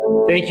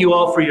Thank you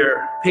all for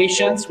your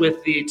patience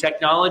with the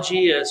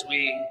technology as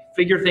we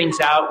figure things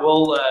out.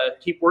 We'll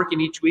keep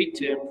working each week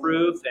to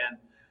improve,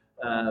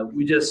 and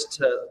we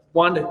just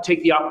want to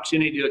take the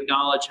opportunity to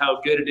acknowledge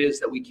how good it is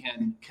that we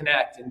can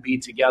connect and be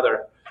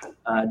together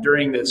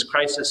during this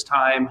crisis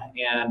time,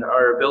 and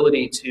our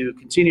ability to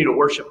continue to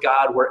worship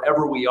God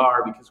wherever we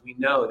are, because we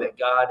know that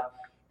God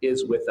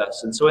is with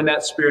us. And so in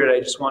that spirit, I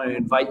just want to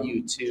invite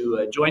you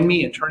to join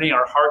me in turning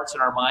our hearts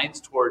and our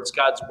minds towards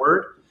God's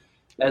Word.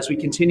 As we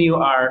continue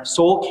our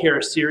soul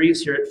care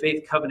series here at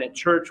Faith Covenant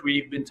Church,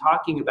 we've been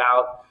talking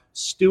about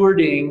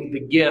stewarding the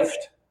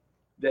gift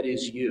that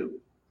is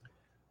you.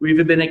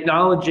 We've been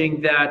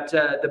acknowledging that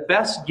the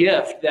best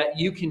gift that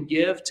you can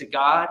give to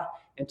God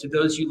and to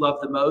those you love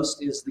the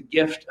most is the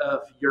gift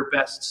of your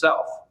best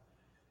self.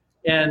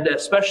 And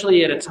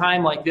especially at a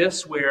time like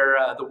this where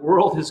the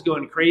world is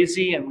going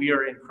crazy and we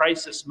are in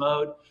crisis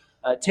mode,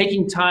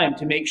 taking time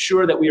to make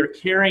sure that we are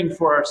caring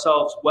for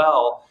ourselves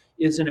well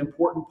is an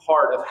important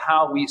part of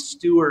how we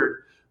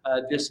steward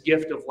this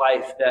gift of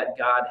life that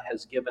God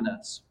has given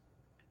us.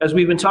 As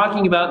we've been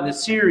talking about in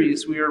this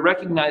series, we are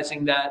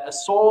recognizing that a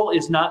soul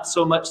is not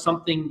so much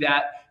something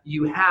that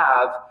you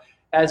have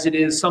as it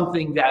is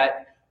something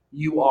that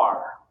you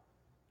are.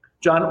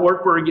 John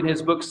Ortberg, in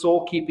his book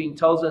Soul Keeping,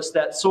 tells us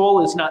that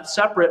soul is not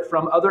separate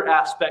from other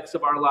aspects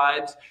of our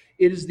lives.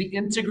 It is the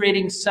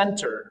integrating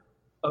center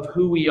of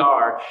who we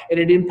are, and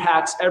it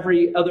impacts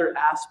every other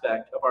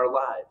aspect of our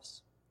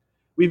lives.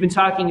 We've been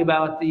talking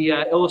about the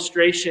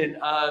illustration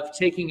of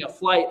taking a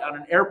flight on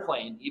an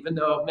airplane, even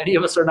though many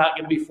of us are not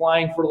going to be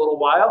flying for a little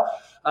while.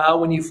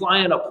 When you fly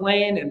on a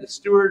plane and the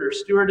steward or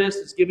stewardess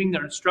is giving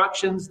their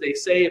instructions, they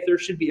say if there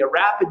should be a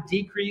rapid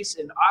decrease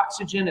in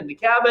oxygen in the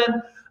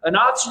cabin, an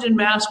oxygen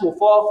mask will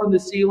fall from the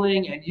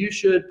ceiling, and you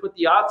should put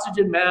the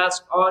oxygen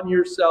mask on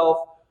yourself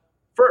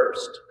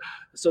first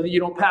so that you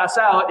don't pass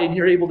out and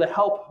you're able to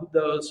help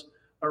those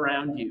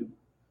around you.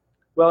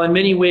 Well, in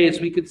many ways,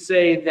 we could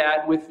say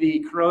that with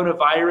the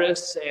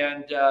coronavirus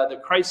and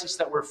the crisis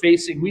that we're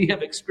facing, we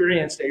have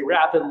experienced a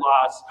rapid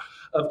loss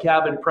of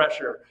cabin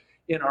pressure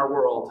in our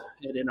world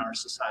and in our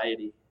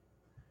society.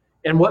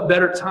 And what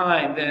better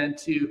time than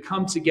to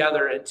come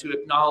together and to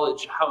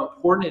acknowledge how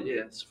important it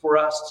is for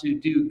us to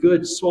do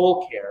good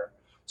soul care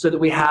so that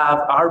we have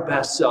our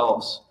best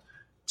selves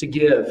to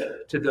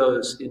give to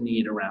those in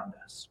need around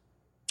us.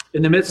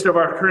 In the midst of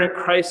our current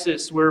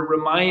crisis, we're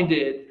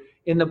reminded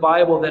in the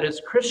Bible that as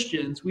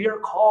Christians, we are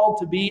called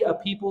to be a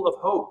people of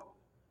hope.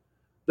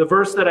 The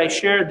verse that I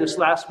shared this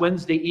last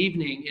Wednesday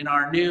evening in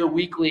our new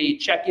weekly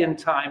check-in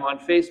time on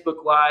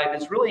Facebook Live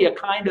is really a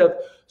kind of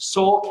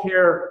soul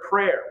care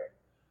prayer.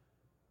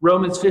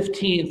 Romans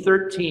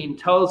 15:13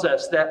 tells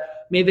us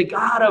that may the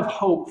God of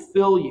hope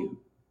fill you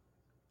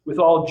with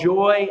all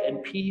joy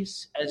and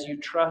peace as you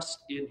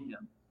trust in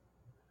him,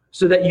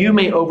 so that you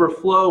may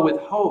overflow with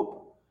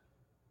hope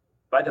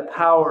by the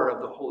power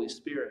of the Holy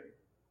Spirit.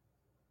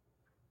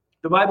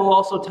 The Bible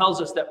also tells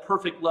us that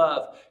perfect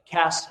love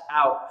casts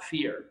out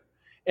fear.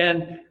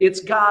 And it's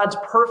God's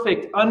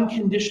perfect,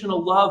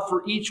 unconditional love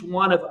for each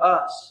one of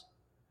us.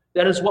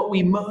 That is what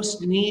we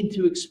most need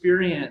to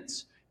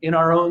experience in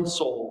our own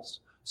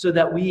souls so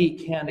that we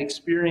can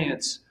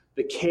experience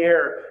the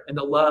care and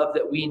the love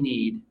that we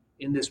need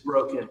in this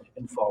broken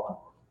and fallen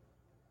world.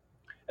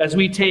 As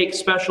we take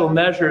special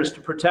measures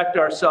to protect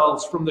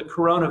ourselves from the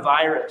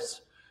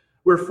coronavirus,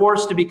 we're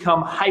forced to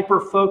become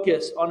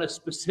hyper-focused on a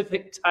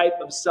specific type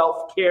of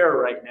self-care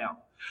right now,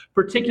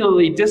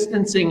 particularly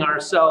distancing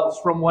ourselves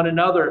from one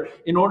another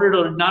in order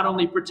to not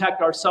only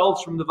protect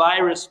ourselves from the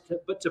virus,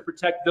 but to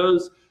protect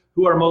those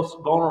who are most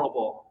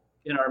vulnerable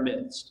in our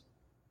midst.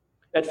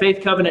 At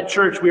Faith Covenant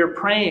Church, we are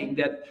praying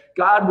that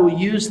God will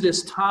use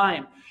this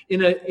time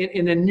in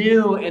a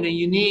new and a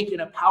unique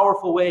and a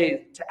powerful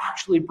way to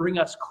actually bring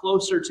us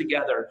closer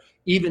together,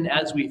 even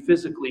as we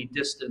physically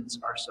distance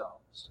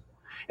ourselves.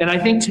 And I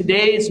think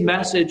today's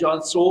message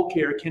on soul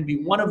care can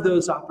be one of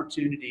those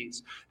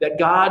opportunities that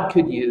God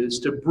could use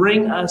to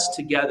bring us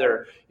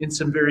together in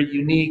some very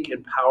unique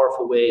and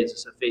powerful ways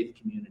as a faith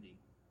community.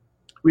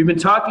 We've been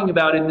talking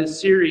about in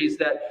this series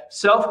that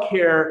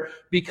self-care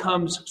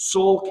becomes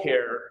soul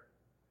care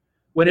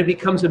when it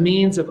becomes a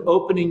means of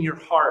opening your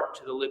heart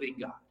to the living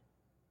God.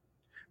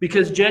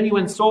 Because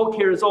genuine soul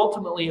care is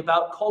ultimately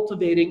about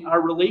cultivating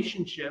our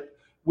relationship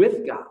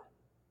with God.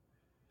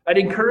 I'd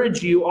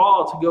encourage you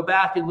all to go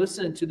back and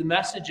listen to the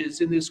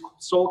messages in this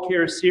soul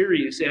care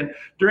series. And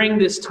during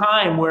this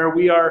time where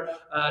we are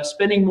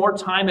spending more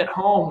time at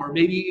home or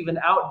maybe even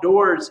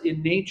outdoors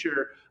in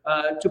nature,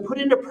 to put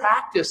into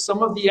practice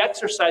some of the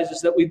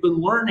exercises that we've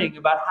been learning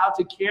about how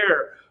to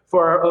care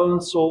for our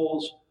own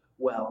souls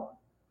well.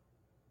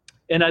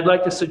 And I'd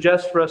like to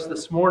suggest for us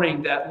this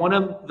morning that one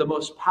of the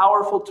most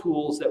powerful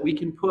tools that we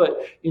can put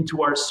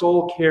into our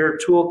soul care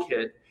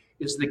toolkit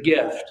is the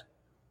gift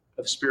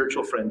of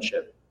spiritual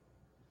friendship.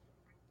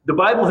 The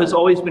Bible has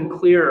always been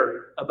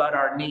clear about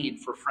our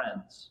need for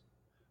friends.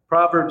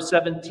 Proverbs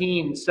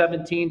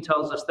 17:17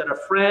 tells us that a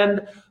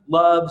friend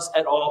loves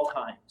at all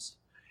times,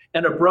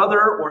 and a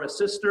brother or a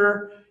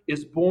sister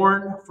is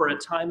born for a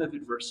time of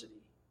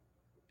adversity.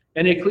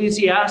 And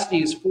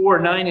Ecclesiastes 4,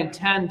 9, and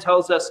 10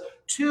 tells us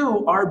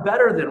 2 are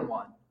better than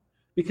 1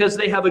 because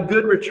they have a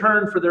good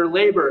return for their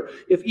labor.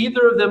 If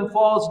either of them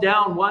falls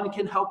down, one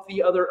can help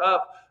the other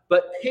up.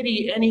 But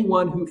pity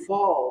anyone who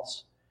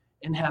falls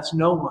and has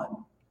no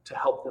one to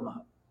help them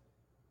up.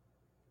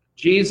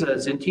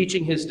 Jesus, in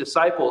teaching his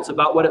disciples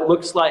about what it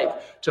looks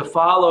like to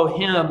follow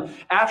him,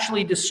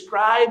 actually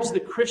describes the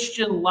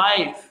Christian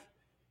life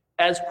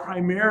as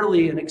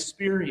primarily an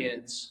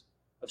experience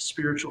of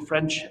spiritual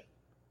friendship.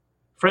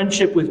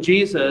 Friendship with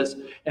Jesus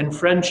and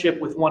friendship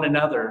with one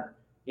another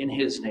in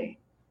his name.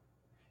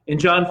 In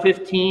John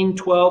 15,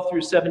 12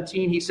 through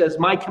 17, he says,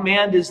 "My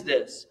command is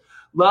this,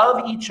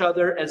 love each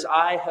other as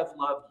I have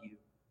loved you.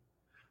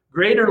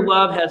 Greater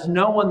love has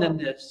no one than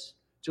this,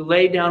 to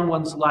lay down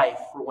one's life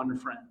for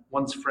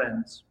one's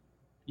friends.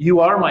 You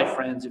are my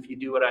friends if you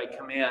do what I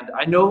command.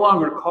 I no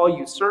longer call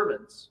you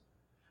servants,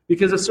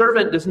 because a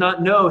servant does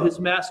not know his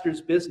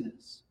master's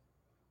business.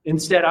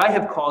 Instead, I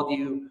have called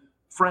you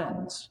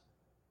friends.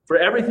 For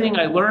everything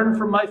I learned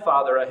from my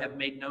Father, I have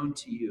made known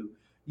to you.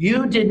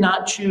 You did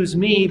not choose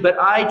me, but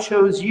I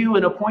chose you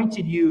and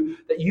appointed you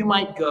that you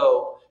might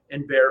go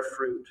and bear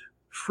fruit,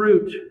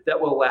 fruit that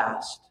will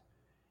last.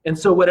 And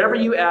so whatever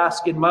you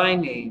ask in my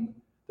name,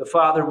 the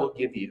Father will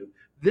give you.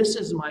 This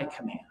is my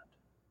command.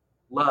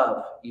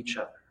 Love each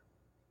other."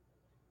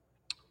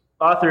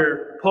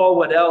 Author Paul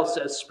Waddell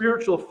says,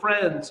 "Spiritual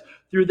friends,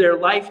 through their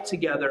life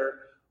together,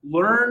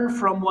 learn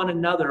from one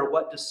another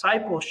what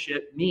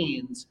discipleship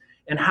means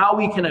and how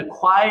we can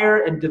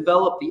acquire and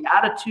develop the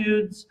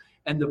attitudes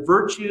and the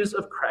virtues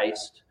of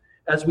Christ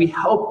as we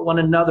help one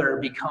another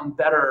become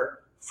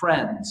better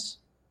friends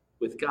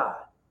with God."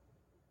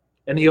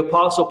 And the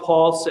Apostle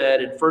Paul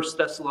said in 1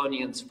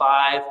 Thessalonians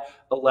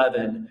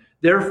 5:11,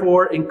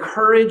 "Therefore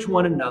encourage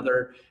one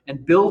another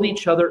and build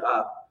each other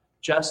up,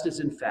 just as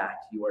in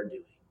fact you are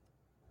doing."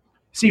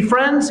 See,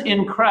 friends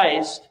in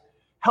Christ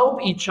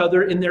help each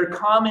other in their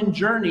common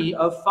journey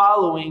of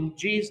following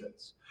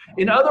Jesus.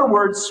 In other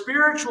words,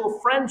 spiritual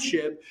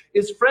friendship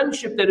is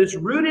friendship that is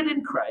rooted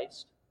in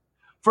Christ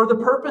for the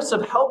purpose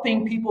of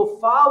helping people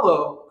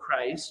follow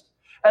Christ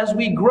as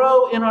we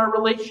grow in our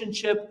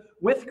relationship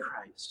with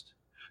Christ.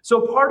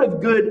 So part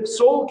of good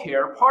soul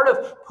care, part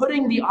of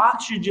putting the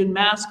oxygen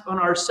mask on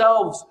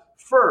ourselves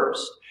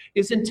first,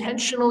 is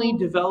intentionally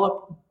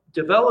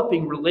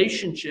developing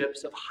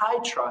relationships of high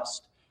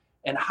trust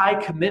and high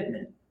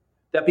commitment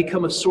that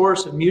become a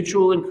source of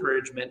mutual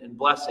encouragement and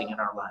blessing in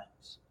our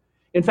lives.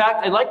 In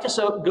fact, I'd like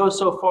to go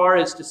so far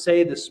as to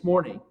say this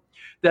morning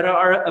that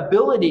our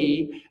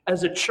ability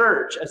as a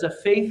church, as a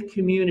faith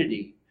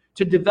community,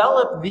 to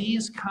develop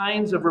these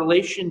kinds of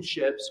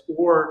relationships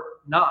or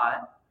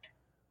not,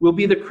 will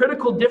be the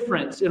critical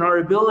difference in our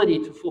ability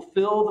to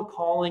fulfill the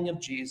calling of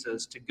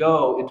Jesus to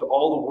go into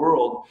all the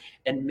world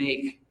and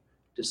make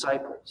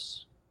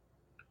disciples.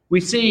 We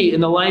see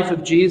in the life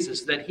of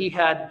Jesus that he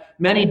had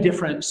many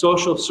different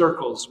social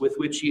circles with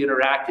which he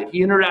interacted. He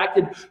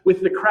interacted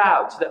with the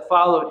crowds that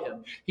followed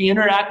him. He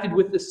interacted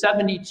with the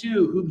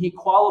 72 whom he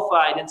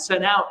qualified and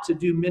sent out to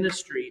do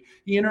ministry.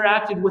 He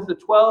interacted with the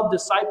 12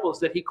 disciples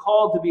that he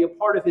called to be a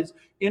part of his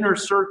inner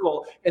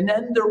circle. And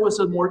then there was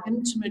a more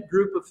intimate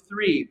group of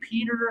 3,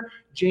 Peter,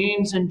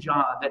 James, and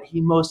John, that he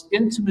most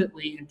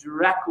intimately and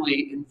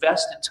directly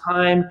invested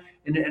time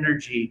and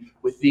energy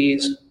with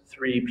these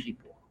 3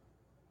 people.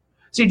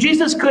 See,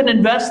 Jesus couldn't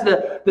invest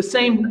the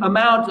same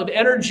amount of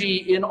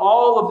energy in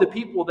all of the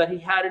people that he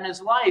had in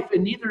his life,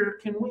 and neither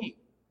can we.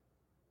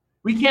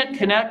 We can't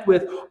connect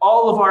with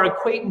all of our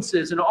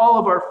acquaintances and all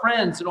of our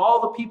friends and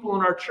all the people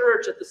in our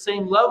church at the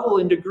same level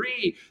and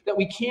degree that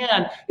we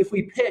can if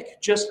we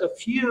pick just a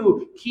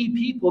few key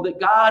people that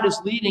God is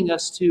leading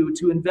us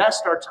to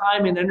invest our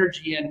time and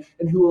energy in,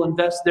 and who will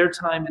invest their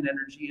time and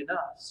energy in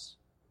us.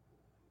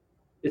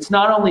 It's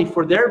not only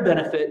for their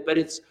benefit, but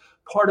it's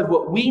part of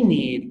what we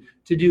need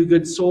to do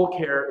good soul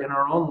care in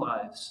our own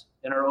lives,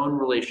 in our own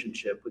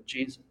relationship with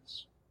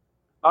Jesus.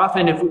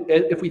 Often,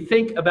 if we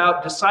think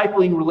about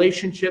discipling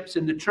relationships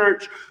in the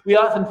church, we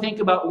often think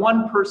about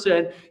one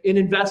person in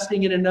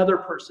investing in another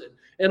person.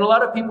 And a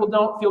lot of people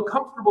don't feel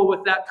comfortable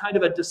with that kind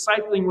of a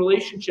discipling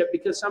relationship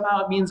because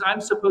somehow it means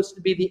I'm supposed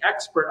to be the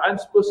expert. I'm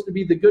supposed to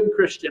be the good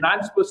Christian.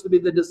 I'm supposed to be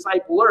the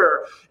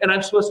discipler. And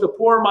I'm supposed to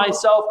pour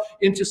myself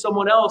into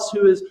someone else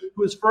who is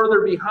further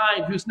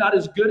behind, who's not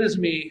as good as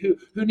me,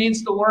 who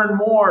needs to learn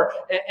more,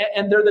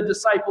 and they're the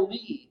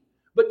disciplee.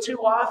 But too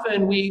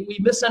often we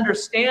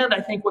misunderstand, I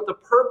think, what the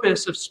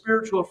purpose of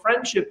spiritual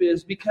friendship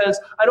is, because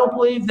I don't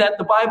believe that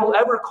the Bible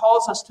ever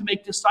calls us to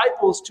make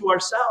disciples to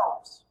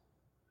ourselves.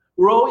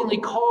 We're only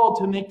called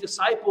to make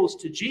disciples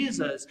to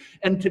Jesus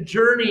and to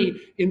journey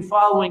in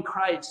following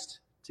Christ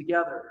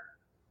together.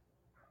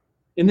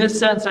 In this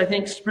sense, I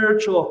think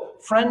spiritual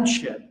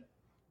friendship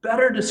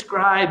better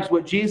describes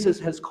what Jesus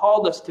has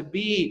called us to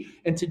be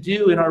and to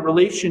do in our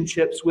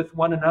relationships with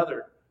one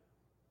another.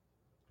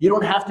 You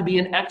don't have to be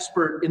an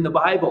expert in the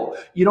Bible.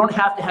 You don't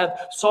have to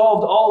have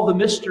solved all the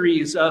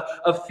mysteries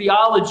of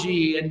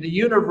theology and the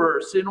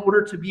universe in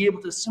order to be able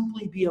to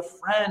simply be a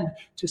friend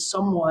to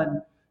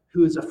someone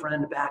who is a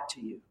friend back to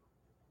you.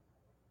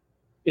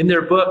 In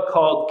their book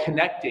called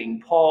Connecting,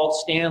 Paul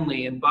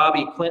Stanley and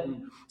Bobby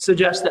Clinton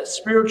suggest that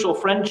spiritual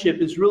friendship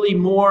is really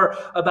more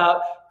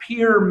about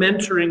peer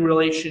mentoring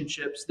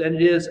relationships than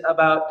it is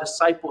about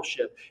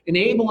discipleship,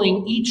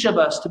 enabling each of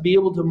us to be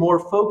able to more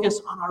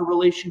focus on our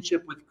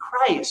relationship with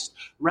Christ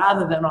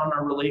rather than on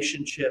our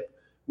relationship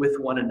with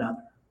one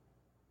another.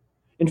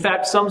 In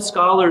fact, some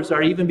scholars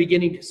are even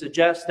beginning to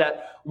suggest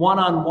that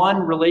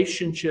one-on-one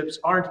relationships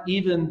aren't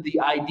even the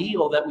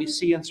ideal that we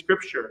see in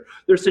Scripture.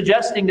 They're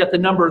suggesting that the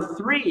number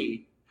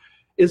 3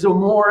 is a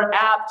more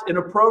apt and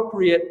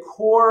appropriate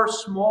core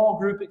small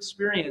group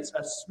experience,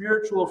 a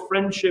spiritual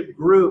friendship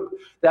group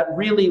that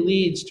really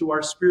leads to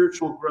our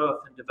spiritual growth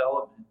and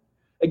development.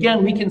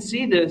 Again, we can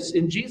see this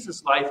in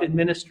Jesus' life and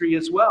ministry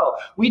as well.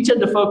 We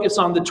tend to focus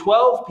on the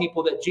 12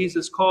 people that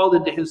Jesus called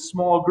into his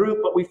small group,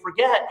 but we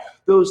forget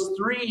those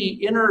 3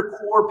 inner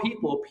core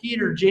people,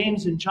 Peter,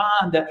 James, and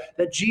John,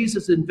 that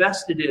Jesus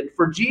invested in.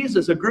 For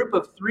Jesus, a group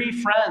of 3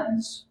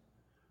 friends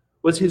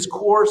was his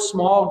core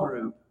small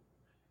group,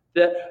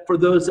 that for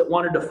those that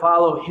wanted to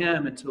follow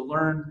him and to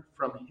learn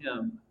from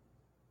him.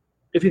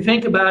 If you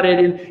think about it,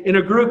 in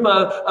a group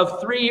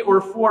of 3 or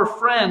 4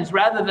 friends,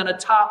 rather than a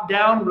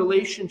top-down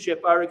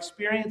relationship, our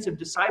experience of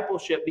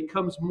discipleship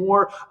becomes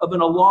more of an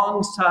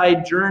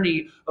alongside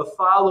journey of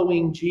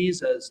following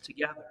Jesus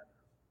together.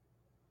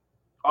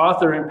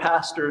 Author and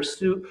pastor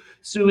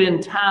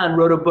Suin Tan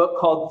wrote a book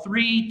called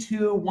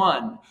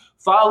 3-2-1,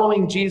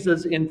 Following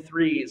Jesus in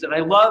Threes. And I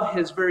love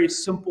his very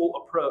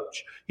simple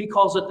approach. He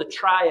calls it the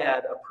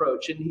triad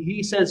approach. And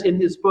he says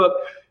in his book,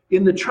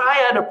 in the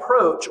triad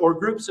approach, or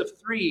groups of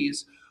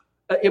 3s,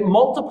 it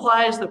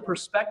multiplies the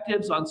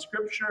perspectives on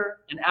Scripture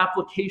and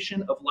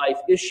application of life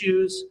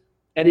issues,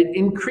 and it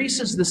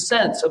increases the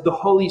sense of the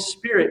Holy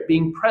Spirit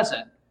being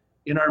present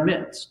in our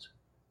midst.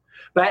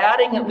 By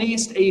adding at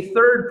least a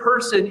 3rd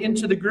person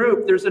into the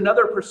group, there's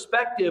another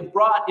perspective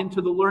brought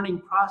into the learning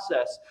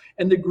process,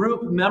 and the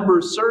group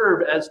members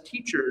serve as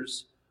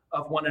teachers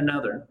of one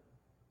another.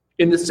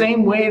 In the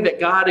same way that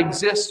God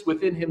exists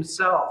within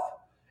himself,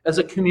 as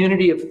a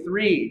community of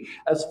 3,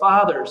 as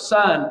Father,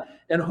 Son,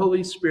 and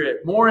Holy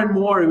Spirit. More and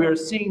more, we are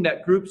seeing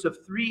that groups of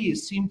 3s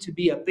seem to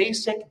be a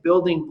basic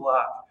building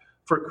block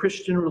for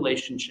Christian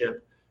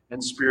relationship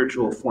and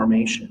spiritual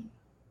formation.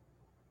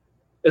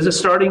 As a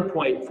starting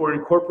point for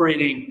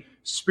incorporating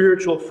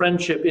spiritual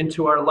friendship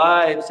into our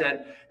lives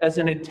and as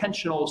an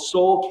intentional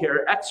soul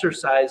care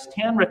exercise,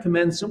 Tan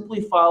recommends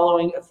simply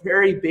following a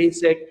very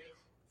basic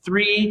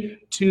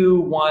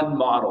 3-2-1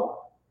 model.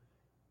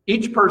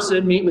 Each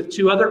person meet with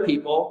 2 other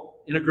people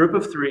in a group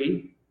of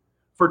 3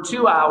 for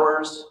 2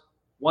 hours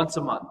once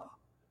a month.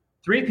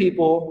 3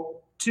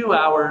 people, 2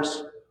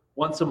 hours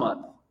once a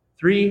month.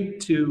 3,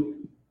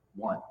 2,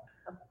 1.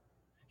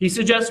 He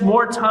suggests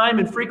more time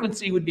and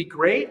frequency would be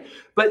great,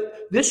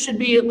 but this should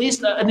be at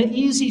least an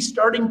easy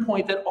starting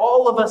point that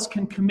all of us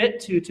can commit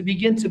to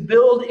begin to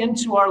build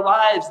into our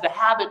lives the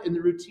habit and the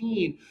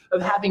routine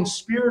of having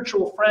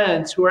spiritual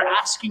friends who are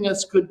asking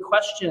us good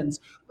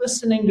questions,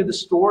 listening to the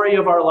story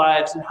of our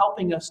lives, and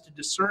helping us to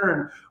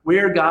discern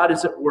where God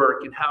is at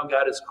work and how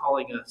God is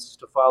calling us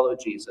to follow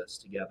Jesus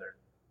together.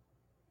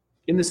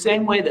 In the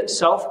same way that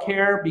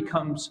self-care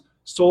becomes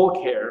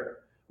soul care,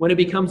 when it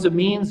becomes a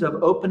means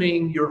of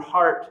opening your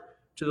heart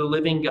to the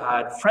living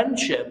God,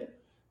 friendship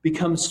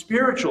becomes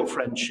spiritual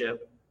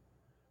friendship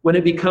when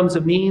it becomes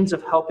a means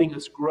of helping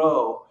us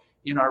grow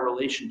in our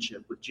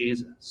relationship with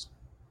Jesus.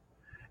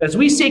 As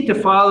we seek to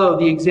follow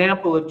the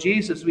example of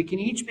Jesus, we can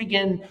each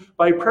begin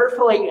by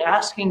prayerfully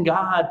asking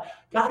God,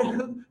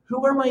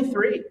 who are my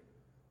 3?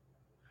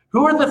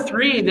 Who are the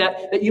 3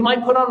 that you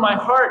might put on my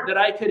heart that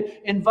I could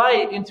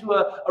invite into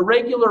a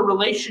regular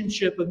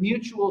relationship of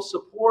mutual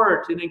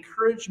support and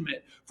encouragement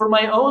for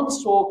my own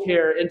soul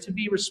care and to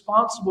be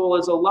responsible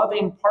as a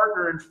loving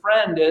partner and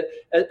friend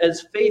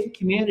as faith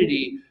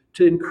community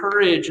to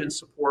encourage and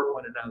support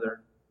one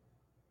another?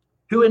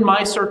 Who in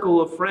my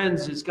circle of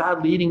friends is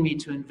God leading me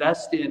to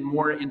invest in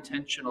more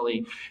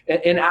intentionally?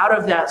 And out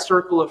of that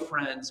circle of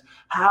friends,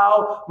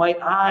 how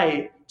might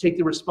I take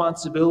the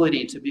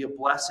responsibility to be a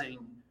blessing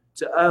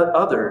to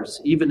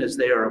others, even as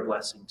they are a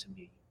blessing to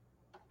me?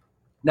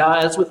 Now,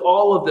 as with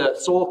all of the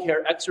soul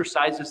care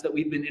exercises that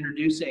we've been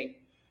introducing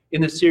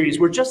in this series,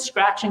 we're just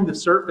scratching the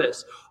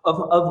surface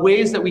of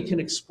ways that we can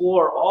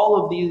explore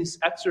all of these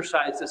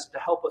exercises to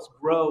help us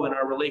grow in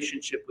our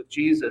relationship with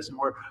Jesus. And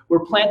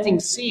we're planting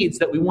seeds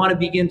that we want to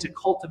begin to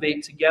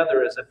cultivate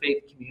together as a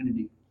faith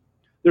community.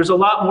 There's a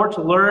lot more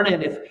to learn,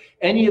 and if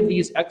any of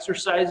these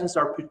exercises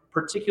are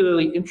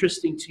particularly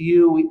interesting to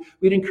you,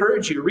 we'd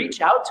encourage you,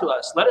 reach out to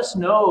us. Let us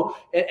know,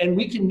 and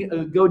we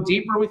can go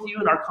deeper with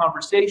you in our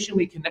conversation.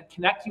 We can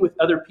connect you with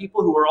other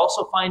people who are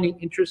also finding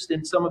interest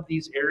in some of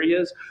these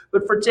areas.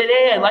 But for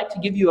today, I'd like to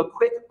give you a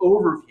quick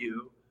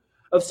overview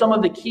of some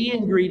of the key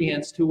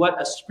ingredients to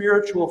what a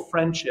spiritual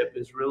friendship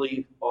is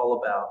really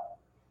all about.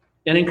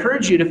 and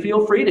encourage you to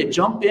feel free to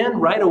jump in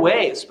right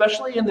away,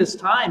 especially in this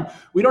time.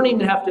 We don't even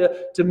have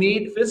to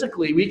meet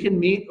physically. We can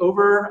meet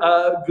over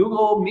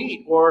Google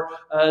Meet or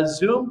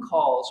Zoom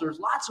calls. There's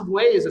lots of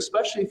ways,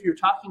 especially if you're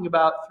talking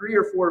about 3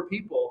 or 4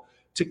 people,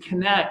 to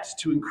connect,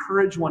 to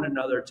encourage one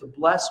another, to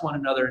bless one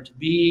another, to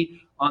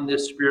be on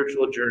this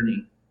spiritual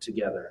journey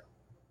together.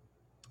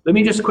 Let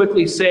me just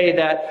quickly say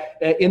that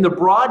in the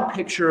broad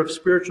picture of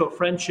spiritual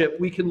friendship,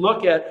 we can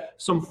look at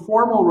some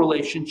formal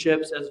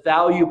relationships as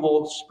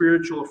valuable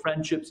spiritual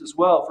friendships as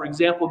well. For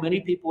example, many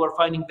people are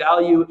finding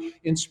value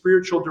in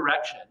spiritual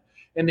direction,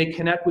 and they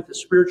connect with a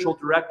spiritual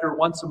director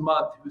once a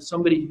month, who's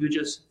somebody who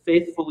just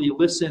faithfully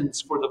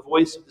listens for the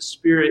voice of the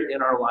Spirit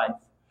in our life.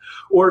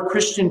 Or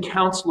Christian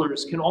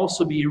counselors can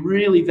also be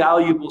really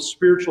valuable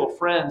spiritual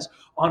friends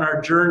on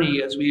our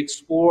journey as we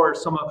explore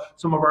some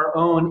of our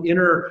own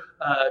inner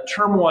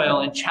turmoil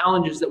and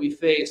challenges that we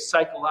face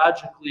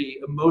psychologically,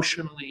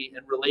 emotionally,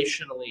 and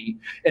relationally.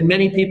 And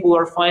many people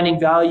are finding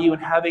value in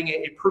having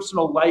a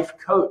personal life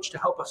coach to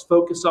help us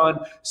focus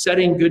on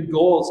setting good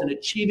goals and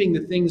achieving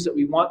the things that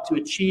we want to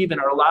achieve in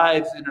our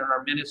lives and in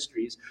our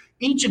ministries.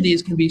 Each of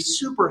these can be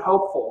super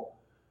helpful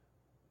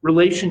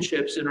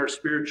relationships in our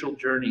spiritual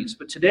journeys.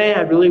 But today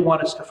I really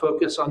want us to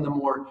focus on the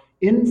more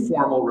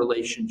informal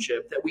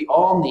relationship that we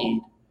all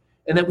need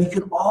and that we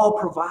can all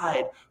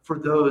provide for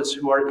those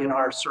who are in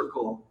our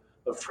circle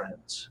of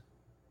friends.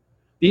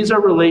 These are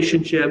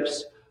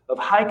relationships of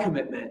high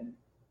commitment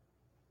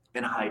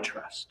and high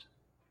trust.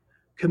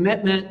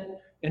 Commitment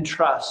and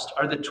trust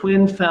are the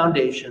twin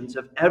foundations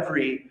of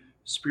every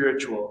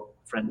spiritual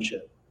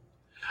friendship.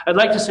 I'd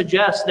like to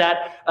suggest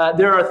that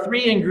there are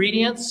 3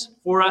 ingredients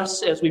for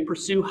us as we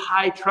pursue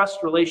high trust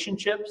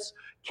relationships: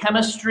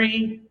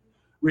 chemistry,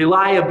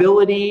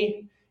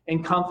 reliability,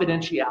 and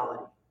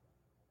confidentiality.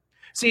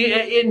 See,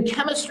 in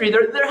chemistry,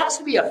 there has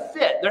to be a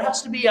fit. There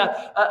has to be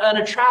an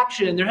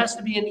attraction. There has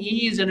to be an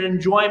ease and an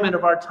enjoyment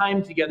of our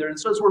time together. And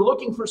so as we're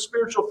looking for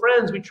spiritual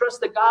friends, we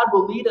trust that God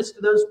will lead us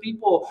to those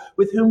people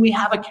with whom we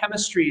have a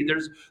chemistry.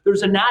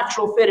 There's a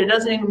natural fit. It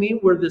doesn't even mean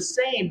we're the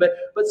same, but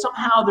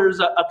somehow there's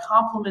a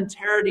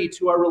complementarity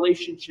to our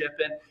relationship,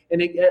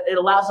 and it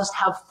allows us to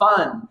have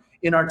fun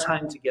in our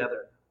time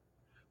together.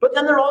 But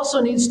then there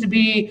also needs to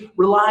be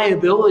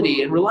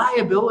reliability. And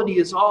reliability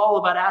is all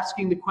about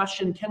asking the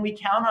question, can we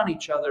count on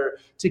each other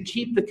to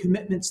keep the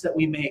commitments that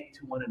we make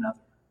to one another?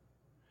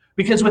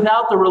 Because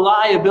without the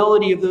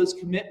reliability of those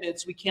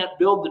commitments, we can't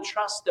build the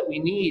trust that we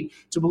need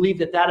to believe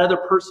that that other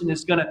person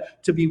is going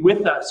to be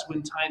with us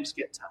when times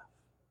get tough.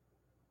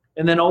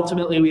 And then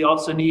ultimately, we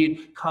also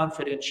need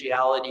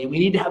confidentiality. We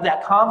need to have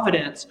that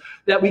confidence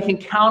that we can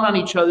count on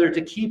each other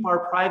to keep our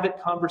private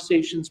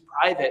conversations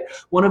private.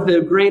 One of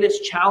the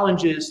greatest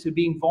challenges to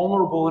being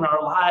vulnerable in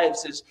our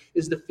lives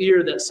is the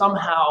fear that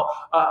somehow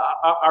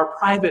our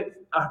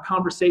private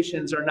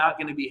conversations are not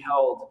going to be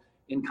held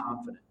in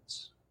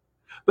confidence.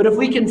 But if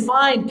we can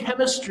find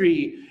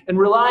chemistry and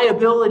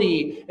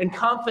reliability and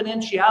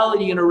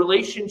confidentiality in a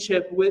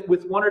relationship with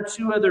 1 or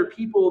 2 other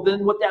people,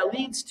 then what that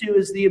leads to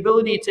is the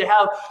ability to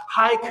have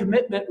high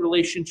commitment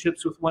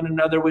relationships with one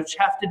another, which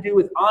have to do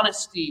with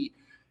honesty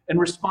and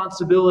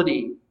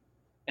responsibility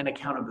and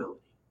accountability.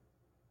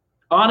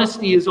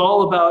 Honesty is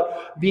all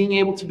about being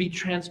able to be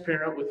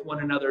transparent with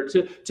one another,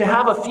 to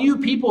have a few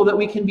people that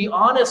we can be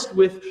honest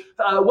with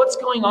what's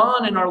going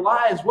on in our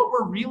lives, what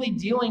we're really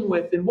dealing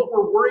with, and what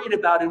we're worried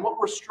about, and what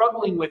we're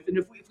struggling with. And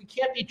if we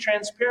can't be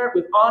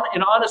transparent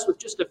and honest with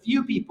just a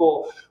few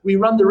people, we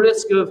run the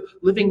risk of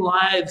living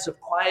lives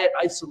of quiet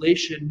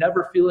isolation,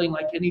 never feeling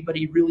like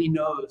anybody really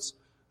knows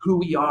who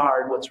we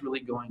are and what's really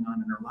going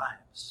on in our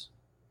lives.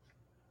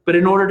 But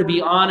in order to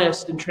be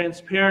honest and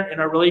transparent in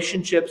our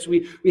relationships,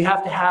 we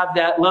have to have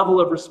that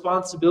level of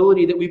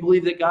responsibility that we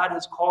believe that God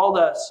has called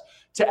us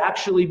to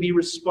actually be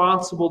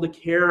responsible to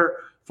care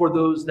for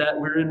those that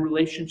we're in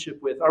relationship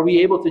with. Are we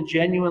able to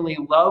genuinely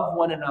love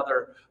one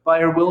another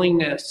by our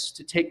willingness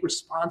to take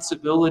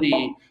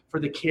responsibility for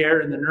the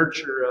care and the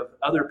nurture of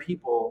other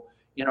people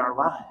in our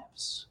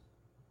lives?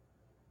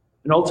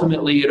 And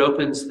ultimately, it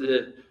opens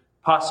the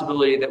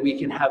possibility that we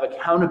can have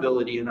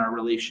accountability in our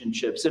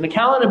relationships. And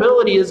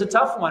accountability is a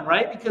tough one,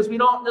 right? Because we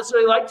don't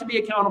necessarily like to be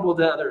accountable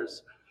to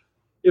others.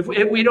 If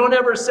we don't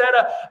ever set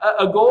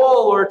a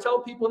goal or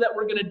tell people that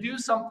we're going to do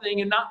something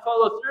and not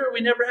follow through,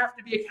 we never have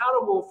to be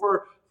accountable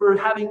for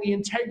having the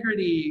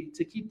integrity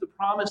to keep the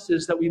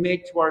promises that we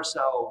make to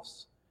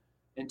ourselves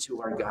and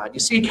to our God. You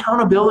see,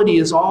 accountability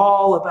is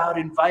all about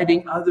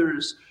inviting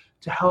others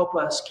to help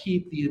us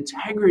keep the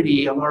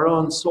integrity of our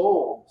own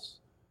souls.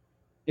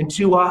 And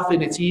too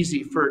often it's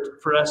easy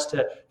for us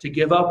to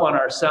give up on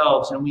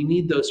ourselves, and we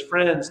need those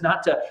friends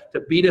not to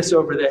beat us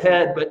over the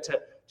head, but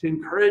to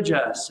encourage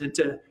us and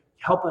to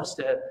help us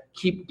to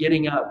keep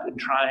getting up and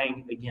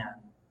trying again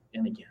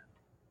and again.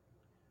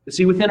 You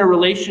see, within a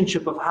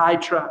relationship of high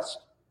trust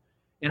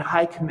and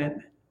high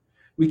commitment,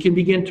 we can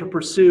begin to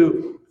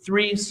pursue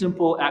 3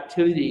 simple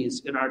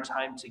activities in our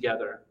time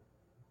together.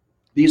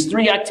 These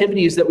 3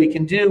 activities that we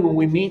can do when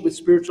we meet with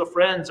spiritual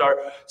friends are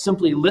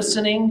simply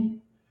listening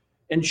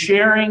and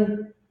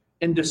sharing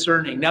and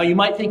discerning. Now, you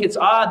might think it's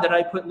odd that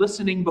I put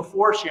listening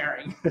before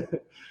sharing.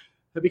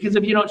 Because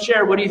if you don't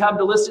share, what do you have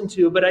to listen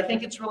to? But I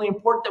think it's really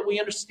important that we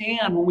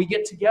understand when we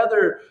get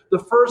together, the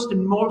first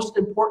and most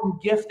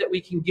important gift that we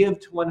can give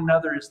to one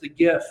another is the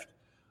gift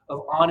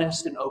of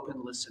honest and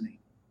open listening.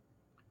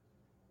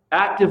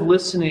 Active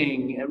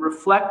listening and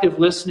reflective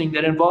listening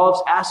that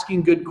involves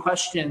asking good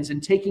questions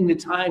and taking the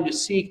time to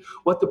seek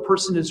what the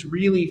person is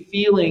really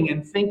feeling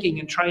and thinking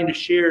and trying to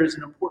share is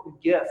an important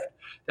gift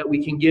that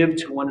we can give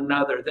to one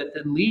another that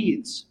then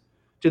leads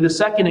to the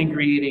second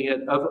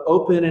ingredient of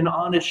open and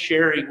honest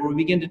sharing, where we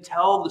begin to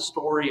tell the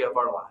story of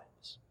our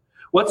lives.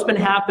 What's been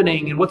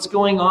happening and what's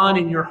going on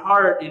in your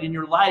heart and in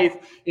your life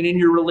and in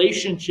your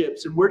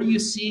relationships, and where do you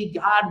see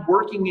God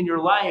working in your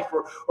life,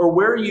 or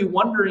where are you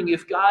wondering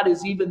if God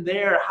is even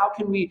there? How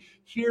can we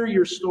hear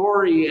your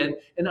story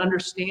and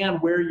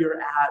understand where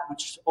you're at,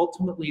 which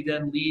ultimately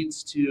then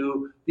leads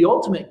to the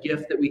ultimate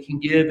gift that we can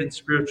give in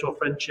spiritual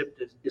friendship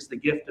is the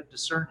gift of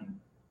discerning.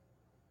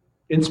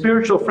 In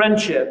spiritual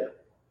friendship,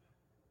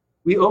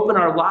 we open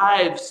our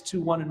lives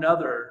to one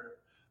another,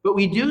 but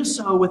we do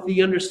so with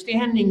the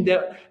understanding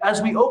that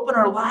as we open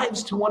our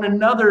lives to one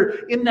another,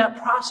 in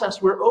that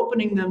process, we're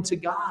opening them to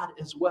God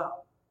as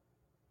well.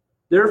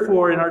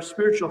 Therefore, in our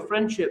spiritual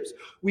friendships,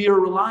 we are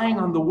relying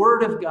on the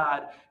Word of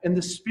God and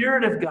the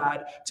Spirit of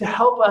God to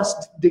help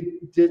us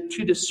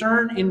to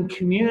discern in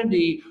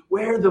community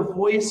where the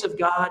voice of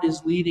God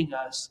is leading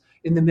us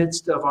in the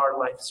midst of our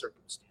life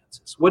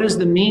circumstances. What is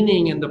the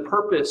meaning and the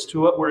purpose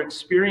to what we're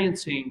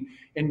experiencing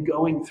and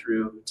going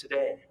through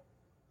today?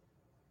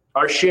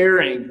 Our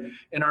sharing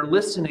and our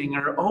listening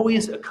are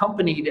always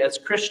accompanied as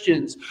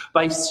Christians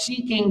by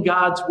seeking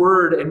God's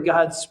Word and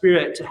God's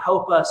Spirit to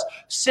help us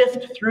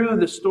sift through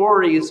the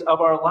stories of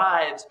our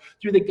lives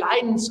through the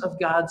guidance of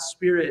God's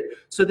Spirit,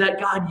 so that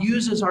God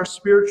uses our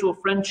spiritual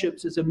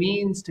friendships as a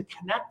means to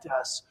connect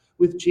us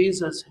with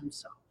Jesus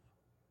himself.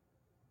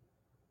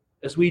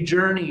 As we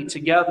journey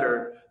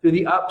together through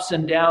the ups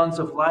and downs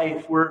of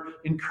life, we're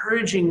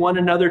encouraging one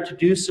another to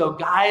do so,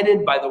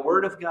 guided by the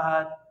Word of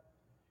God,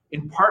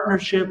 in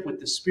partnership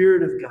with the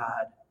Spirit of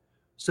God,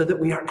 so that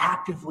we are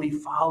actively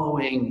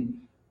following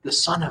the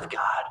Son of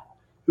God,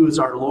 who is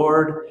our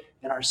Lord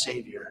and our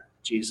Savior,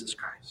 Jesus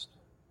Christ.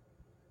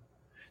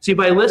 See,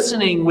 by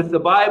listening with the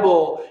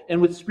Bible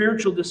and with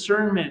spiritual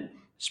discernment,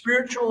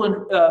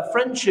 spiritual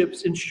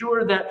friendships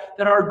ensure that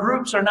our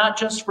groups are not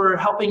just for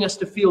helping us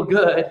to feel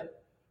good,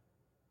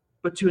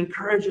 but to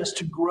encourage us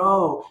to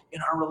grow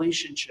in our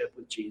relationship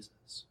with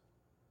Jesus.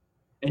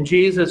 And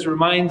Jesus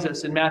reminds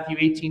us in Matthew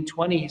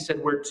 18:20, he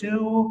said, where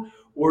 2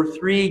 or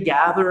 3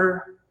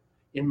 gather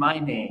in my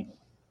name,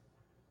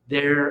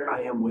 there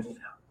I am with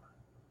them.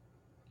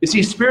 You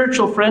see,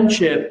 spiritual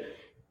friendship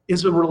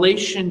is a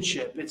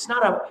relationship. It's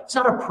not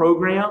a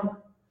program.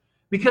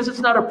 Because it's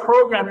not a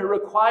program, it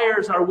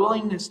requires our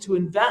willingness to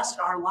invest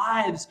our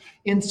lives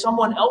in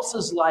someone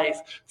else's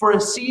life for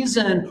a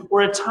season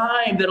or a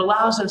time that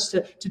allows us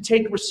to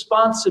take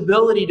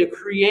responsibility to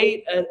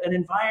create an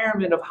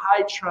environment of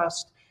high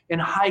trust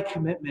and high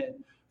commitment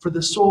for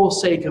the sole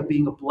sake of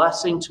being a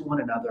blessing to one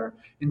another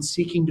and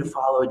seeking to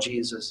follow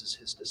Jesus as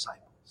his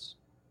disciples.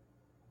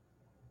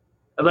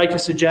 I'd like to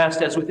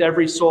suggest, as with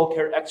every soul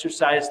care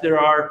exercise, there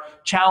are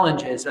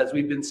challenges, as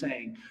we've been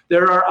saying.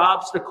 There are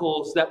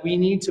obstacles that we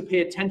need to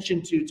pay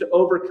attention to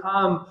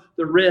overcome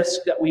the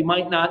risk that we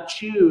might not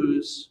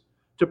choose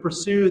to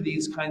pursue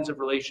these kinds of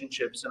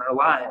relationships in our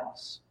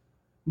lives.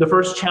 The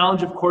first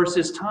challenge, of course,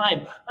 is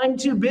time. I'm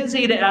too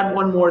busy to add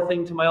one more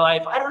thing to my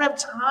life. I don't have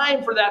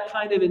time for that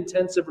kind of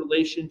intensive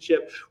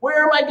relationship.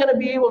 Where am I going to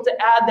be able to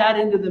add that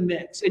into the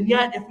mix? And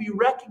yet, if we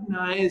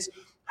recognize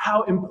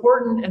how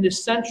important and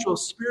essential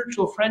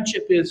spiritual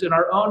friendship is in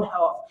our own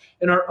health,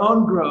 in our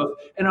own growth,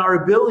 and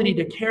our ability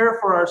to care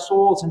for our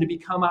souls and to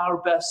become our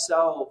best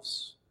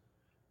selves,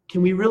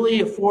 can we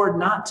really afford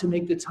not to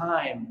make the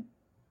time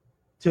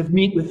to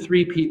meet with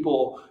 3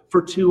 people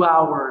for 2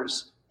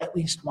 hours at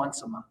least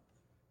once a month?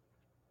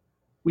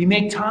 We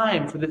make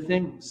time for the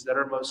things that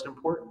are most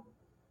important.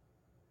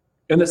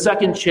 And the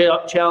second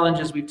challenge,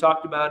 as we've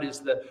talked about,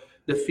 is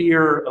the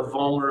fear of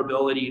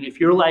vulnerability. And if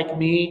you're like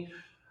me,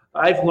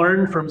 I've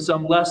learned from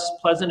some less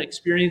pleasant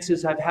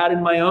experiences I've had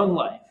in my own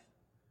life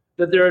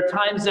that there are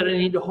times that I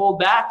need to hold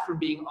back from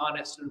being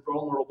honest and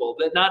vulnerable,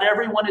 that not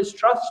everyone is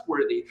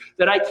trustworthy,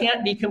 that I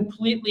can't be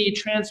completely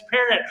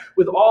transparent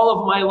with all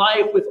of my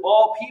life, with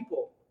all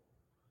people.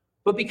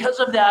 But because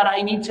of that,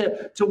 I need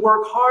to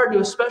work hard to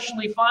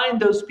especially find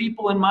those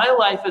people in my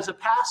life as a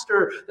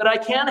pastor that I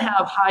can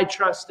have high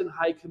trust and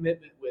high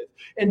commitment with.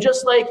 And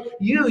just like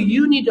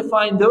you need to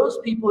find those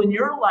people in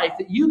your life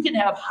that you can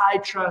have high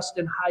trust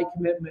and high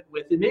commitment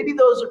with. And maybe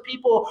those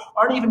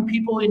aren't even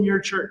people in your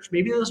church.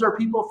 Maybe those are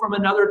people from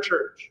another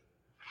church.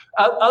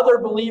 Other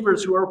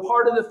believers who are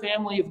part of the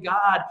family of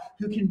God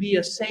who can be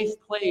a safe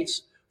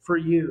place for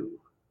you.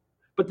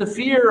 But the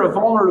fear of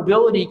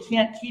vulnerability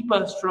can't keep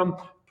us from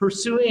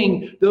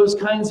pursuing those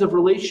kinds of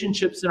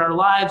relationships in our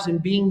lives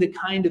and being the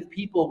kind of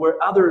people where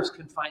others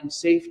can find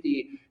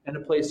safety and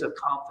a place of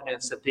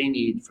confidence that they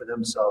need for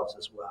themselves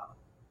as well.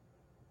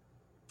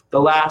 The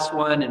last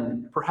one,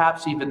 and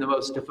perhaps even the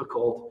most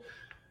difficult,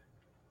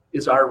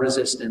 is our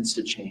resistance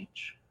to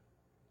change.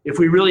 If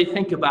we really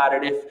think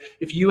about it,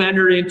 if you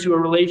enter into a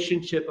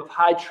relationship of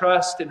high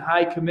trust and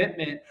high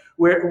commitment,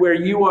 where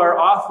you are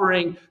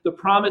offering the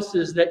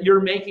promises that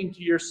you're making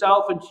to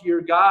yourself and to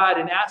your God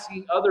and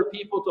asking other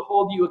people to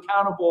hold you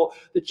accountable,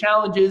 the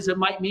challenges it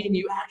might mean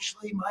you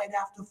actually might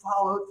have to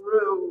follow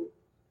through.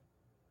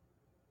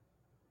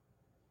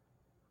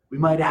 We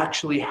might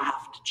actually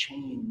have to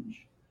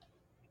change.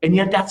 And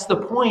yet that's the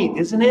point,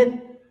 isn't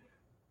it?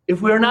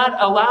 If we're not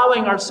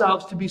allowing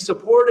ourselves to be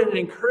supported and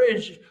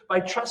encouraged by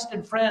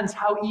trusted friends,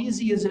 how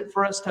easy is it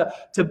for us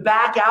to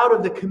back out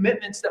of the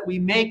commitments that we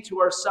make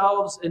to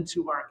ourselves and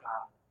to our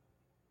God?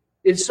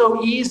 It's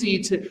so easy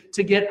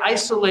to get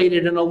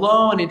isolated and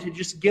alone and to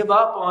just give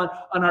up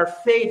on our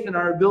faith and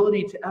our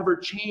ability to ever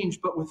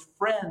change. But with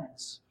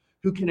friends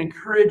who can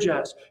encourage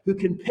us, who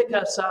can pick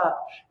us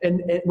up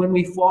and when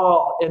we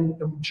fall and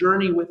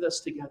journey with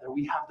us together,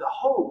 we have the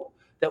hope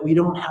that we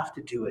don't have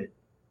to do it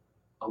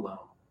alone.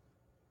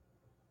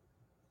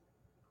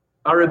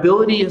 Our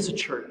ability as a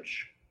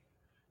church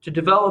to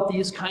develop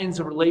these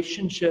kinds of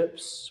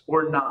relationships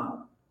or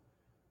not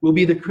will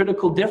be the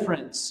critical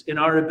difference in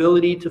our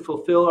ability to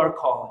fulfill our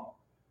calling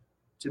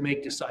to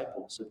make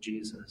disciples of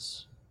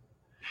Jesus.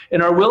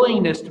 And our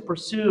willingness to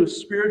pursue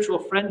spiritual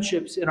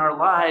friendships in our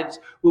lives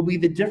will be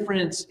the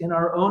difference in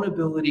our own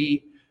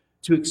ability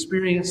to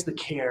experience the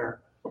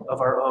care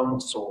of our own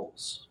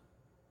souls.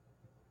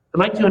 I'd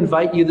like to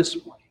invite you this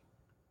morning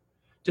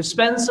to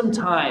spend some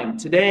time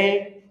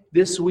today,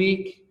 this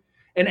week,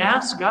 and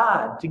ask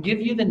God to give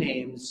you the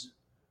names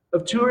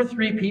of 2 or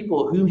 3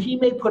 people whom He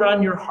may put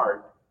on your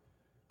heart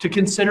to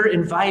consider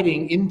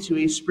inviting into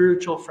a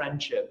spiritual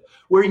friendship,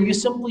 where you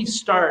simply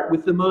start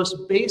with the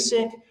most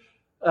basic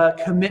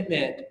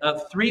commitment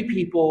of 3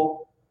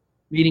 people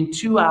meeting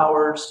 2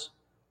 hours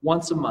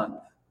once a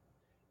month,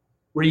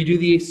 where you do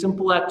the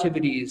simple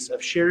activities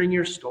of sharing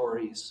your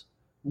stories,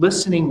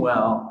 listening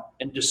well,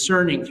 and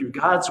discerning through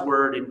God's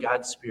word and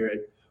God's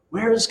Spirit,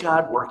 where is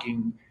God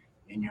working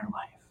in your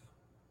life?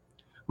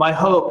 My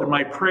hope and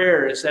my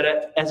prayer is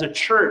that as a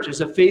church,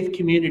 as a faith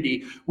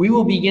community, we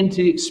will begin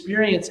to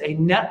experience a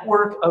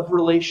network of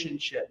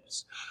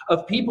relationships,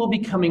 of people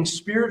becoming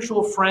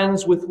spiritual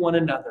friends with one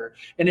another.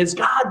 And as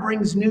God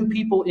brings new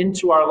people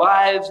into our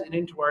lives and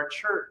into our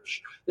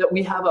church, that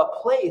we have a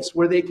place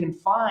where they can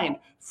find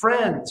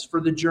friends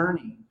for the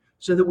journey,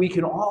 so that we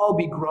can all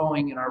be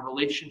growing in our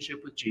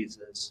relationship with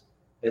Jesus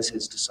as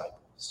His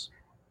disciples.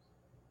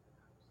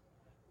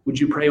 Would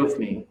you pray with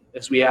me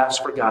as we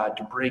ask for God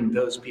to bring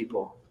those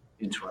people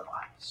into our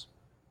lives?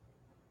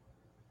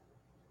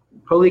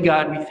 Holy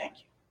God, we thank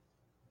you.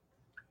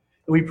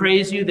 And we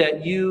praise you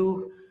that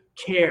you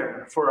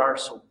care for our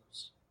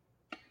souls.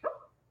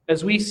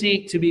 As we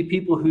seek to be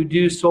people who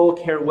do soul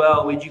care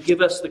well, would you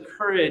give us the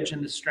courage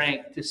and the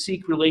strength to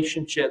seek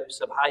relationships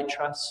of high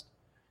trust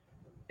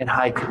and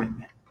high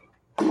commitment?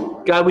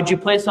 God, would you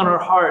place on our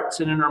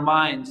hearts and in our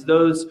minds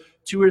those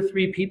 2 or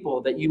 3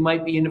 people that you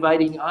might be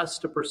inviting us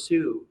to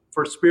pursue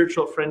for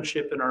spiritual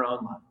friendship in our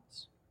own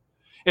lives?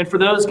 And for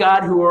those,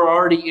 God, who are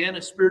already in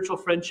a spiritual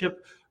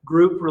friendship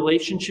group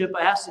relationship,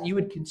 I ask that you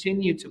would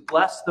continue to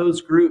bless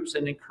those groups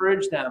and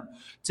encourage them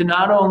to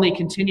not only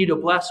continue to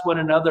bless one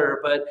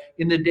another, but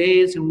in the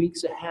days and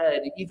weeks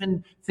ahead,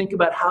 even think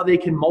about how they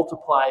can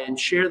multiply and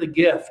share the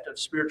gift of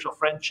spiritual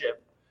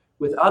friendship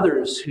with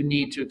others who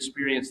need to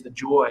experience the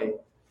joy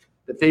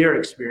that they are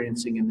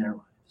experiencing in their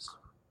lives.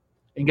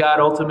 And God,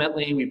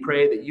 ultimately, we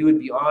pray that you would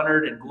be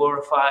honored and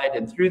glorified,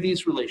 and through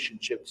these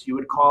relationships, you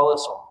would call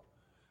us all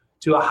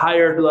to a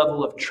higher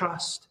level of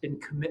trust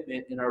and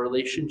commitment in our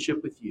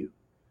relationship with you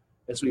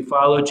as we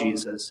follow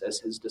Jesus as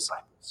His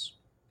disciples.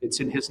 It's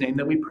in His name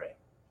that we pray.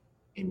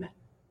 Amen.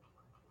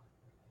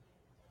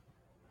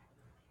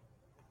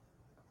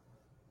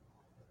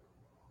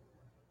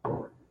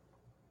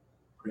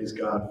 Praise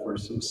God for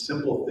some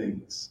simple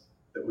things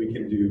that we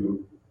can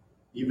do,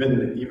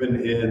 even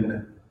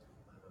in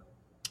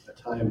a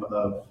time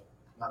of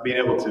not being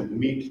able to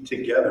meet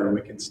together.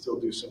 We can still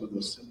do some of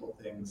those simple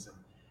things, and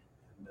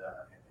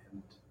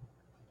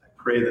I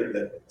pray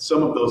that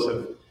some of those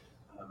have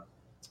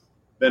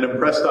been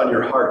impressed on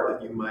your heart,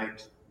 that you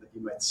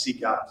might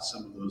seek out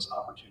some of those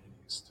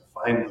opportunities to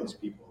find those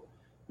people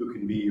who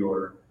can be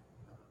your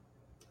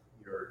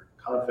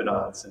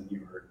confidants and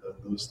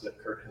those that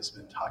Kurt has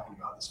been talking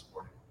about this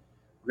morning.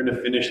 We're going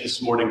to finish this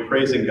morning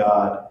praising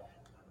God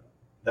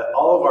that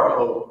all of our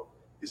hope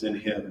is in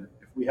Him.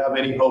 If we have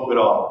any hope at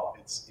all,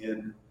 it's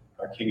in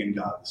our King and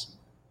God this morning.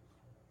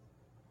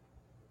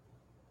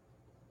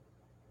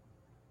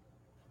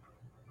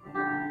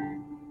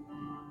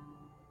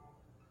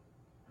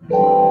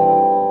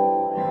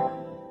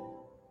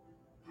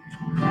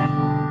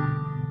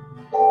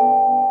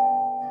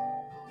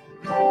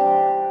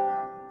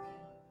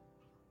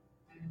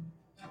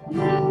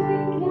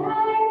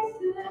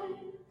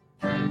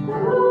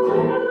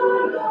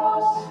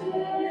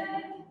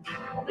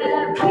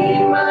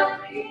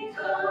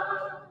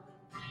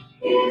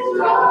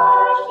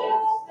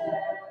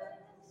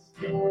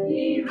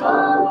 He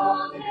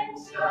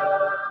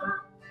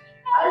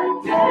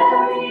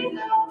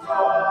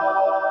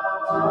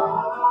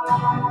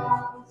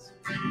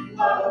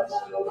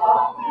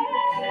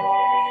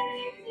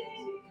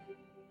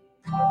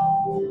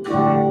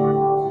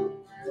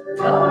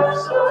Love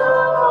so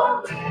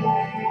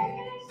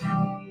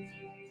amazing.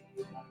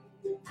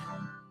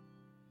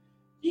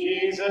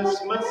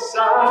 Jesus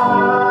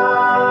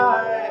Messiah,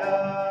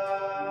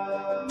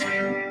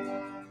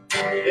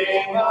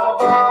 name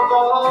above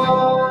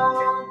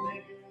all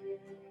names,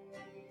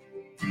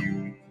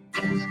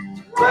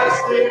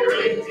 blessed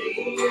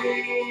Redeemer,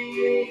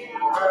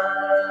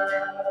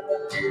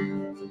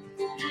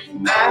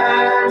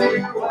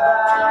 Emmanuel,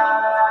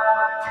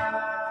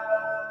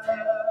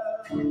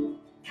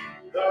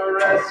 the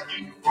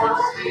rescue for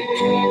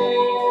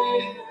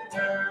sinners,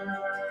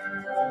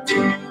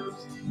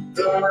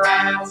 the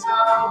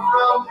ransom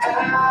from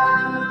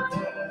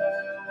heaven,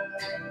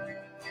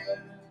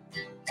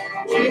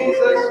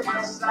 Jesus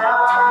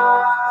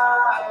Messiah,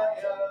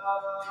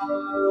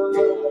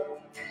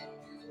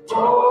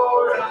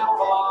 Lord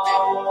of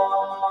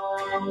all.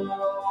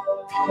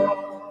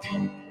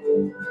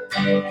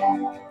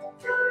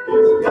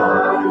 His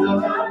body the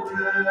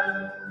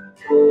bread,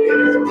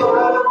 His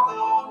blood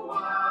the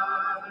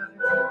wine,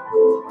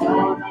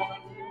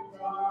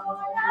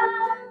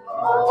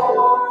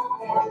 all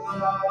for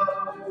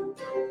love.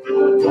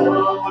 The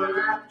Lord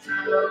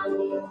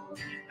trembled,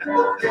 and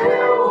the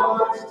veil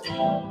was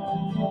torn.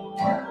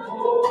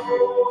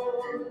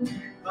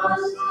 Love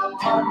so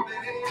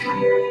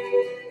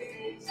amazing,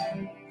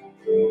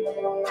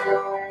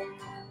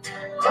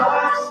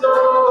 love so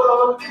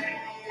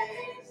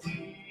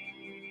amazing.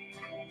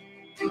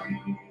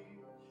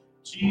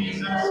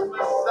 Jesus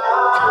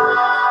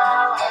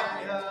Messiah,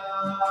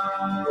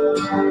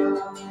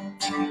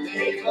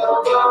 name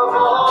above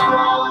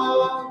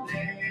all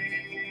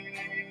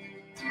names,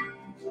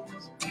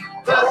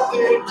 blessed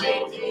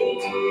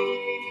Redeemer,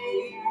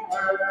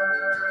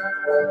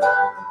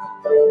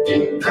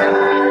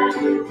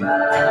 Emmanuel,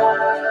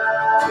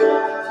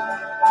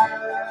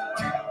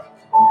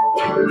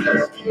 the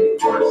rescue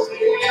for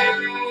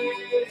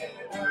sinners,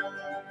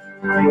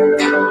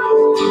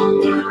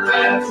 the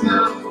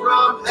ransom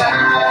from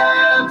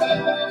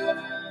heaven,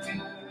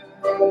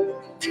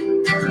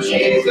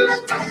 Jesus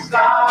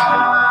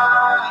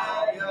Messiah,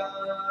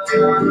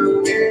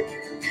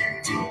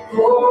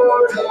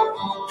 Lord of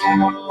all.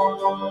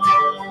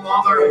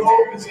 All our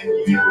hope is in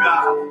you,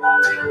 God.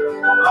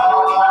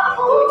 All our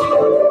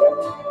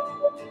hope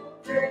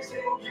is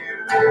in you.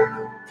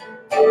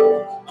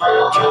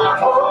 All our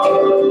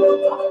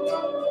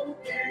hope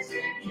is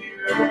in you.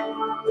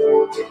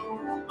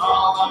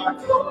 All our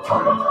hope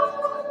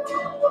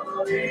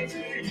is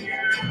in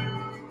you,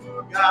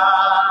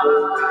 God,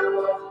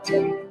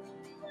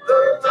 the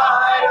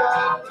light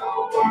of the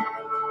world.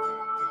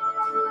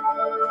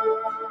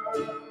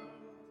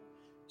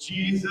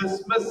 Jesus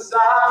Messiah,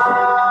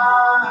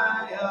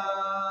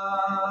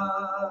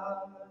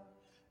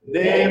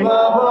 name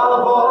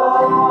above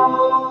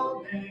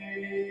all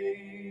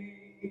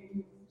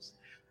names,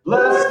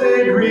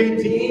 blessed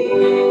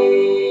Redeemer,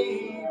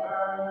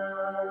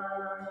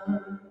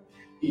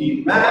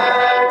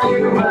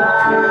 Emmanuel,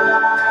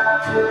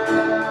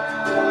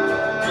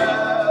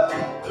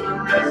 the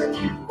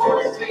rescue for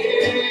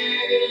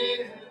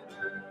sinners,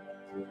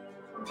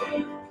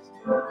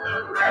 the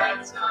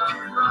ransom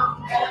from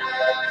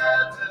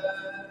heaven,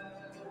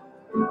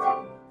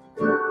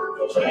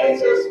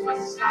 Jesus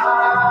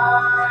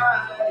Messiah,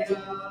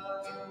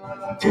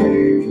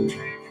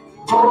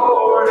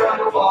 Lord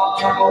of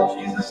all.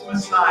 Jesus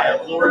Messiah,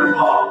 Lord of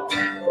all.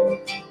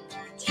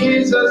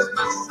 Jesus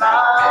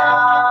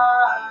Messiah,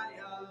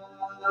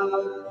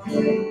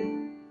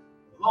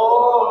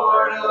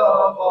 Lord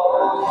of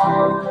all.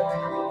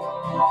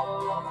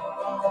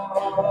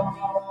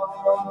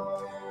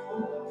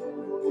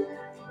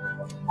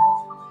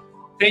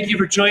 Thank you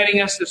for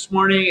joining us this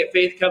morning at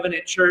Faith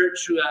Covenant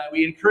Church.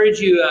 We encourage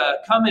you to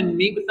come and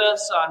meet with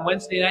us on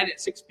Wednesday night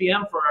at 6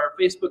 p.m. for our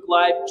Facebook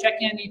Live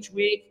check-in each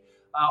week.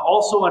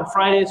 Also on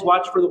Fridays,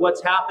 watch for the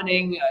What's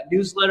Happening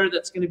newsletter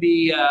that's going to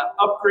be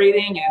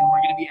upgrading, and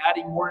we're going to be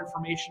adding more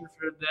information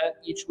for that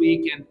each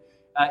week. And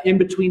in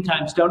between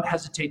times, don't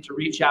hesitate to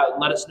reach out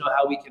and let us know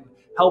how we can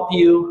help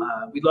you.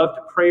 We'd love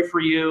to pray for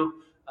you.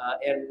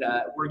 And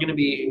we're going to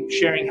be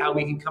sharing how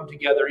we can come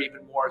together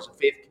even more as a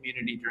faith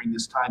community during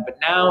this time. But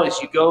now, as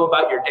you go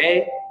about your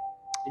day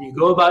and you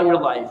go about your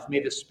life,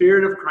 may the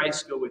Spirit of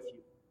Christ go with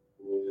you,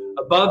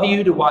 above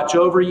you to watch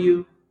over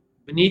you,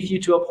 beneath you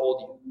to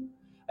uphold you,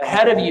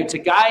 ahead of you to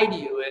guide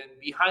you, and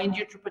behind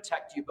you to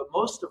protect you, but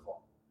most of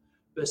all,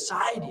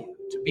 beside you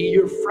to be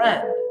your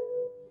friend.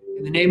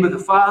 In the name of the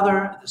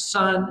Father, the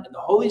Son, and the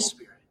Holy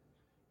Spirit.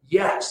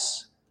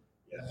 Yes,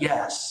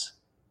 yes,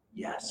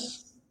 yes.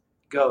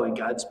 Go in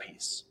God's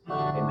peace.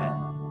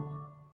 Amen.